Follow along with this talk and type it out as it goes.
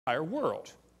entire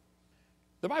world.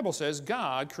 The Bible says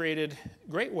God created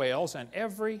great whales and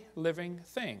every living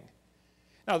thing.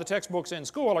 Now, the textbooks in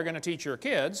school are going to teach your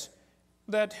kids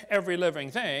that every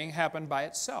living thing happened by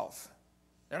itself.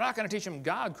 They're not going to teach them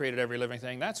God created every living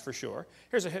thing, that's for sure.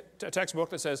 Here's a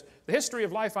textbook that says, the history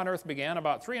of life on earth began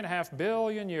about 3.5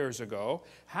 billion years ago.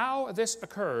 How this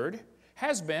occurred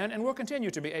has been and will continue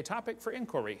to be a topic for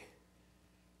inquiry.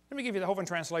 Let me give you the Hovind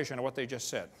translation of what they just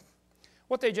said.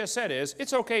 What they just said is,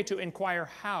 it's okay to inquire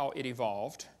how it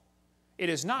evolved. It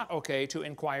is not okay to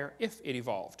inquire if it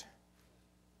evolved.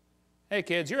 Hey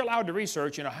kids, you're allowed to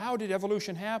research, how did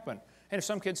evolution happen? And if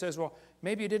some kid says, well,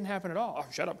 maybe it didn't happen at all. Oh,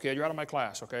 shut up, kid, you're out of my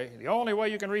class, okay? The only way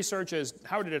you can research is,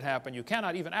 how did it happen? You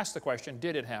cannot even ask the question,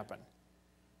 did it happen?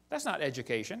 That's not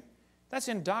education. That's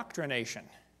indoctrination.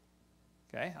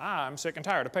 Okay? I'm sick and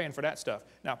tired of paying for that stuff.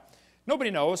 Now,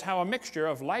 nobody knows how a mixture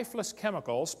of lifeless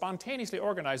chemicals spontaneously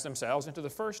organize themselves into the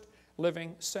first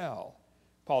living cell.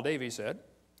 Paul Davies said,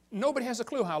 nobody has a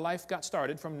clue how life got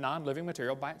started from non-living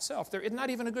material by itself. There is not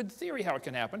even a good theory how it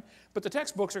can happen, but the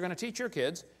textbooks are going to teach your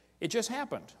kids it just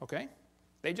happened, okay?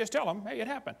 They just tell them, hey, it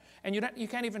happened. And you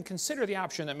can't even consider the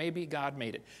option that maybe God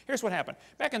made it. Here's what happened.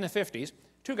 Back in the 50s,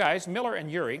 two guys, Miller and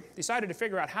Urey, decided to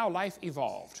figure out how life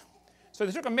evolved. So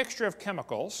they took a mixture of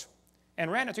chemicals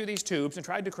and ran it through these tubes and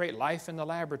tried to create life in the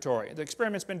laboratory. The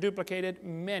experiment's been duplicated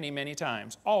many, many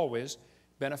times, always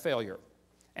been a failure,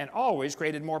 and always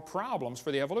created more problems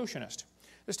for the evolutionist.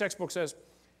 This textbook says,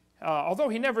 although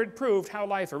he never proved how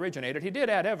life originated, he did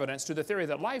add evidence to the theory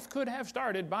that life could have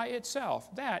started by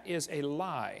itself. That is a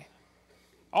lie.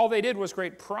 All they did was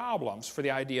create problems for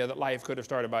the idea that life could have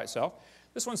started by itself.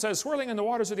 This one says, swirling in the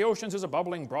waters of the oceans is a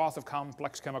bubbling broth of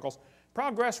complex chemicals.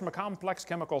 Progress from a complex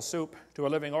chemical soup to a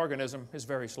living organism is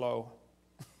very slow.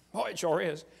 Oh, it sure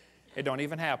is. It don't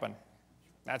even happen.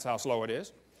 That's how slow it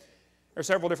is. There are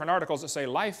several different articles that say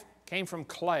life came from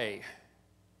clay.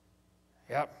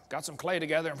 Yep, got some clay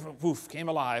together and poof, came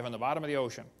alive on the bottom of the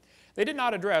ocean. They did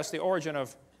not address the origin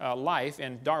of life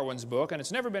in Darwin's book, and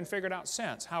it's never been figured out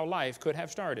since how life could have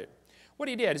started. What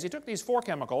he did is he took these 4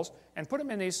 chemicals and put them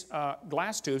in these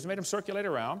glass tubes, made them circulate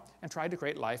around, and tried to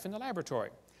create life in the laboratory.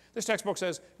 This textbook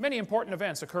says, many important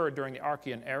events occurred during the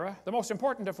Archean era, the most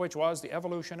important of which was the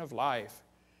evolution of life.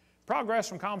 Progress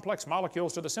from complex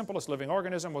molecules to the simplest living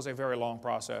organism was a very long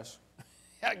process.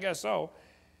 I guess so.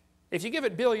 If you give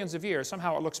it billions of years,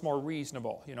 somehow it looks more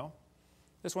reasonable,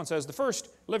 This one says, the first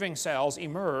living cells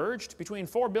emerged between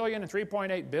 4 billion and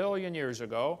 3.8 billion years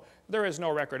ago. There is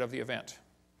no record of the event.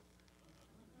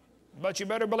 But you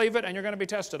better believe it, and you're going to be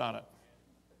tested on it.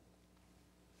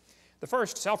 The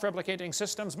first self-replicating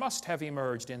systems must have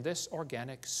emerged in this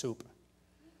organic soup.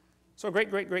 So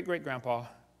great-great-great-great-grandpa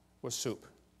was soup.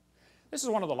 This is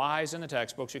one of the lies in the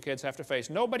textbooks you kids have to face.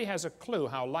 Nobody has a clue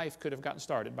how life could have gotten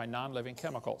started by non-living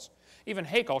chemicals. Even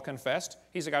Haeckel confessed,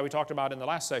 he's the guy we talked about in the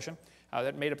last session,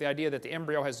 that made up the idea that the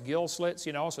embryo has gill slits,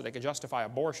 so they could justify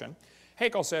abortion.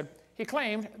 Haeckel said, he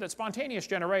claimed that spontaneous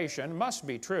generation must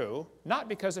be true, not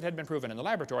because it had been proven in the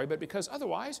laboratory, but because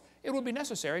otherwise it would be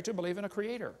necessary to believe in a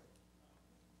creator.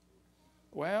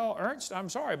 Well, Ernst, I'm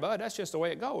sorry, bud, that's just the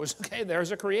way it goes. Okay,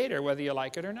 there's a creator, whether you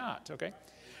like it or not, okay?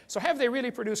 So have they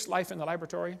really produced life in the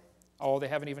laboratory? Oh, they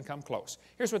haven't even come close.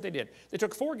 Here's what they did. They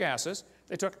took 4 gases.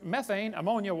 They took methane,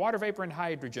 ammonia, water vapor, and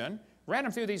hydrogen, ran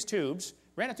them through these tubes,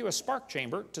 ran it through a spark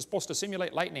chamber supposed to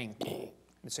simulate lightning.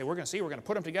 And say, we're going to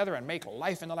put them together and make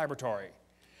life in the laboratory.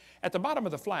 At the bottom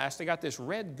of the flask, they got this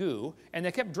red goo, and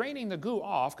they kept draining the goo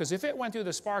off, because if it went through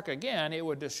the spark again, it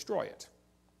would destroy it.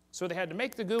 So they had to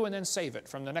make the goo and then save it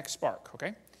from the next spark,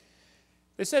 okay?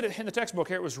 They said in the textbook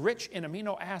here it was rich in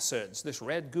amino acids, this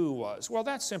red goo was. Well,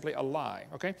 that's simply a lie,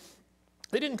 okay?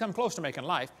 They didn't come close to making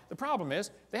life. The problem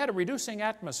is they had a reducing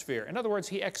atmosphere. In other words,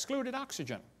 he excluded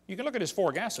oxygen. You can look at his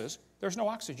 4 gases. There's no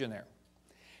oxygen there.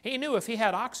 He knew if he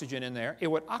had oxygen in there, it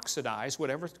would oxidize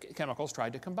whatever chemicals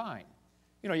tried to combine.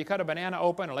 You cut a banana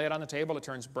open and lay it on the table, it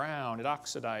turns brown, it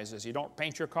oxidizes. You don't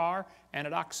paint your car, and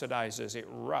it oxidizes, it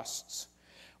rusts.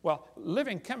 Well,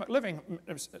 living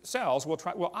cells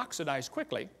will oxidize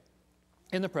quickly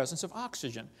in the presence of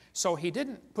oxygen. So he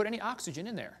didn't put any oxygen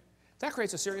in there. That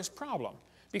creates a serious problem,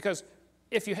 because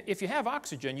if you have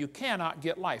oxygen, you cannot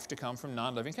get life to come from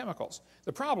non-living chemicals.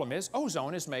 The problem is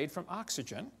ozone is made from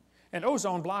oxygen, and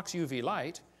ozone blocks UV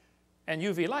light, and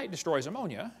UV light destroys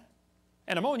ammonia,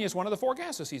 and ammonia is one of the 4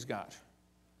 gases he's got.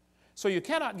 So you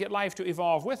cannot get life to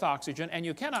evolve with oxygen, and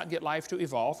you cannot get life to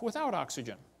evolve without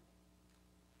oxygen.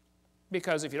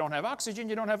 Because if you don't have oxygen,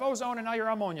 you don't have ozone, and now your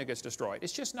ammonia gets destroyed.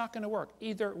 It's just not going to work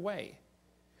either way.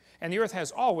 And the earth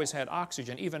has always had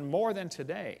oxygen, even more than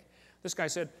today. This guy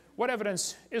said, what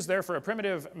evidence is there for a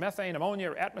primitive methane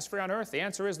ammonia atmosphere on Earth? The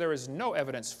answer is there is no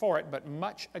evidence for it, but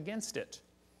much against it.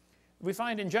 We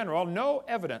find in general no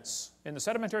evidence in the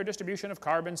sedimentary distribution of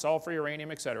carbon, sulfur,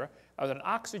 uranium, etc., of an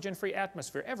oxygen-free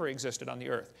atmosphere ever existed on the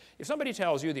Earth. If somebody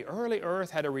tells you the early Earth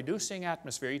had a reducing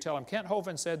atmosphere, you tell them Kent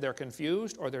Hovind said they're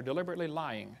confused or they're deliberately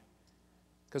lying,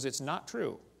 because it's not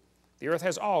true. The Earth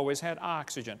has always had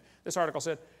oxygen. This article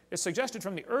said, it's suggested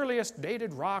from the earliest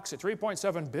dated rocks at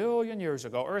 3.7 billion years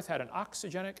ago, Earth had an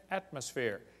oxygenic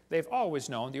atmosphere. They've always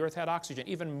known the Earth had oxygen,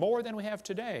 even more than we have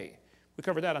today. We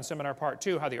covered that on seminar part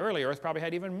 2, how the early Earth probably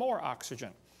had even more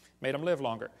oxygen, made them live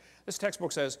longer. This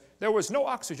textbook says, there was no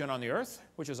oxygen on the Earth,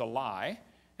 which is a lie,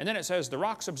 and then it says the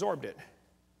rocks absorbed it.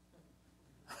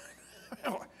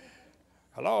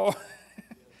 Hello?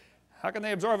 How can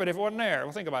they absorb it if it wasn't there?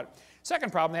 Well, think about it.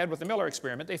 Second problem they had with the Miller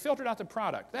experiment, they filtered out the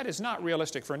product. That is not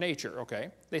realistic for nature, okay?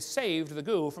 They saved the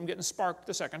goo from getting sparked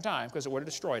the second time because it would have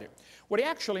destroyed it. What he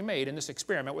actually made in this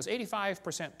experiment was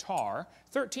 85% tar,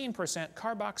 13%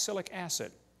 carboxylic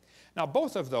acid. Now,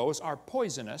 both of those are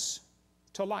poisonous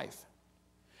to life.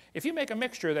 If you make a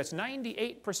mixture that's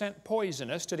 98%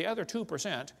 poisonous to the other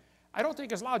 2%, I don't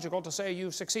think it's logical to say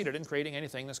you've succeeded in creating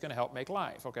anything that's going to help make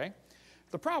life, okay?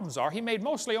 The problems are he made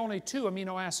mostly only 2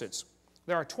 amino acids.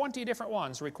 There are 20 different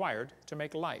ones required to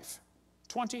make life.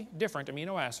 20 different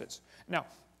amino acids. Now,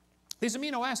 these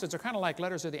amino acids are kind of like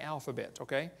letters of the alphabet,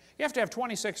 okay? You have to have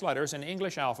 26 letters in the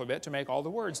English alphabet to make all the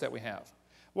words that we have.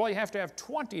 Well, you have to have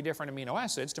 20 different amino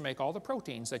acids to make all the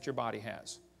proteins that your body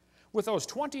has. With those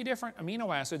 20 different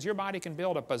amino acids, your body can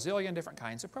build a bazillion different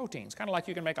kinds of proteins, kind of like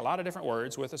you can make a lot of different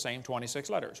words with the same 26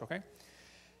 letters, okay?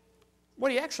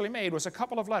 What he actually made was a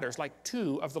couple of letters, like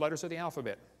 2 of the letters of the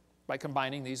alphabet, by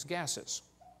combining these gases.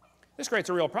 This creates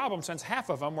a real problem since half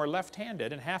of them were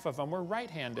left-handed and half of them were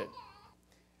right-handed.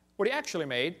 What he actually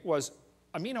made was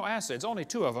amino acids, only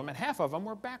 2 of them, and half of them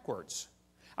were backwards.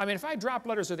 I mean, if I drop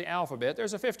letters of the alphabet,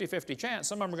 there's a 50-50 chance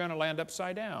some of them are going to land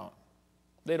upside down.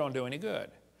 They don't do any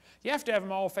good. You have to have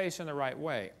them all facing the right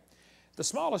way. The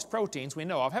smallest proteins we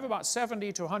know of have about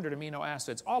 70 to 100 amino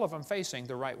acids, all of them facing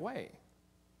the right way.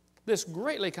 This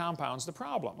greatly compounds the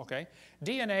problem, okay?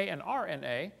 DNA and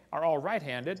RNA are all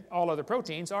right-handed. All other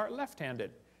proteins are left-handed.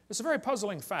 It's a very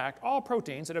puzzling fact. All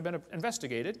proteins that have been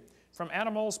investigated from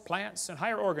animals, plants, and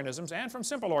higher organisms, and from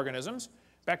simple organisms,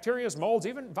 bacteria, molds,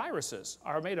 even viruses,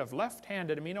 are made of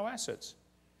left-handed amino acids.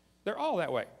 They're all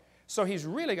that way. So he's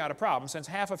really got a problem since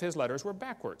half of his letters were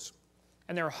backwards.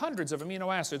 And there are hundreds of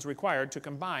amino acids required to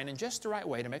combine in just the right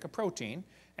way to make a protein,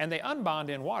 and they unbond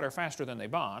in water faster than they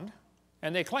bond.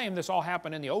 And they claim this all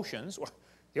happened in the oceans. Well,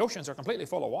 the oceans are completely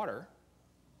full of water,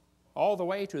 all the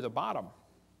way to the bottom.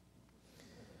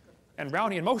 And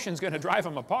Brownian motion is going to drive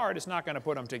them apart. It's not going to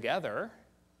put them together.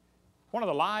 One of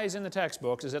the lies in the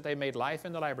textbooks is that they made life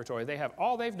in the laboratory. They have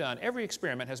all they've done. Every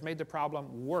experiment has made the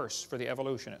problem worse for the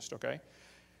evolutionist, okay?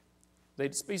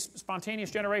 These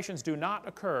spontaneous generations do not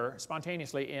occur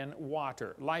spontaneously in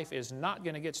water. Life is not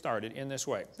going to get started in this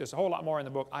way. There's a whole lot more in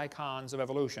the book, Icons of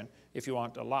Evolution, if you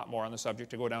want a lot more on the subject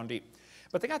to go down deep.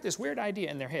 But they got this weird idea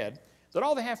in their head that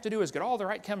all they have to do is get all the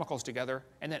right chemicals together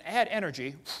and then add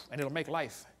energy, and it'll make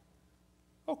life.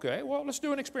 Okay, well, let's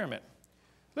do an experiment.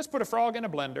 Let's put a frog in a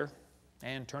blender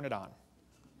and turn it on.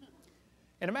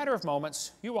 In a matter of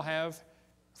moments, you will have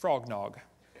frog nog.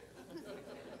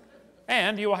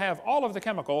 And you will have all of the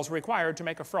chemicals required to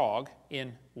make a frog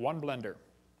in one blender,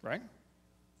 right?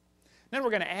 Then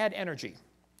we're going to add energy.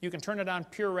 You can turn it on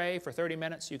puree for 30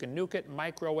 minutes. You can nuke it,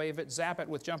 microwave it, zap it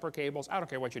with jumper cables. I don't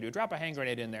care what you do. Drop a hand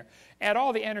grenade in there. Add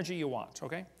all the energy you want,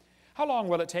 okay? How long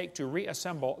will it take to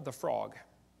reassemble the frog?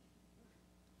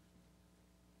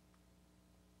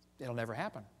 It'll never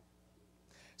happen.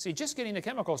 See, just getting the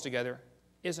chemicals together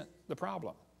isn't the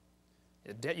problem.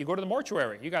 You go to the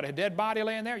mortuary, you got a dead body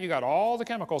laying there, you got all the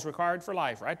chemicals required for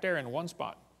life right there in one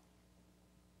spot.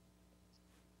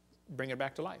 Bring it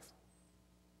back to life.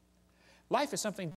 Life is something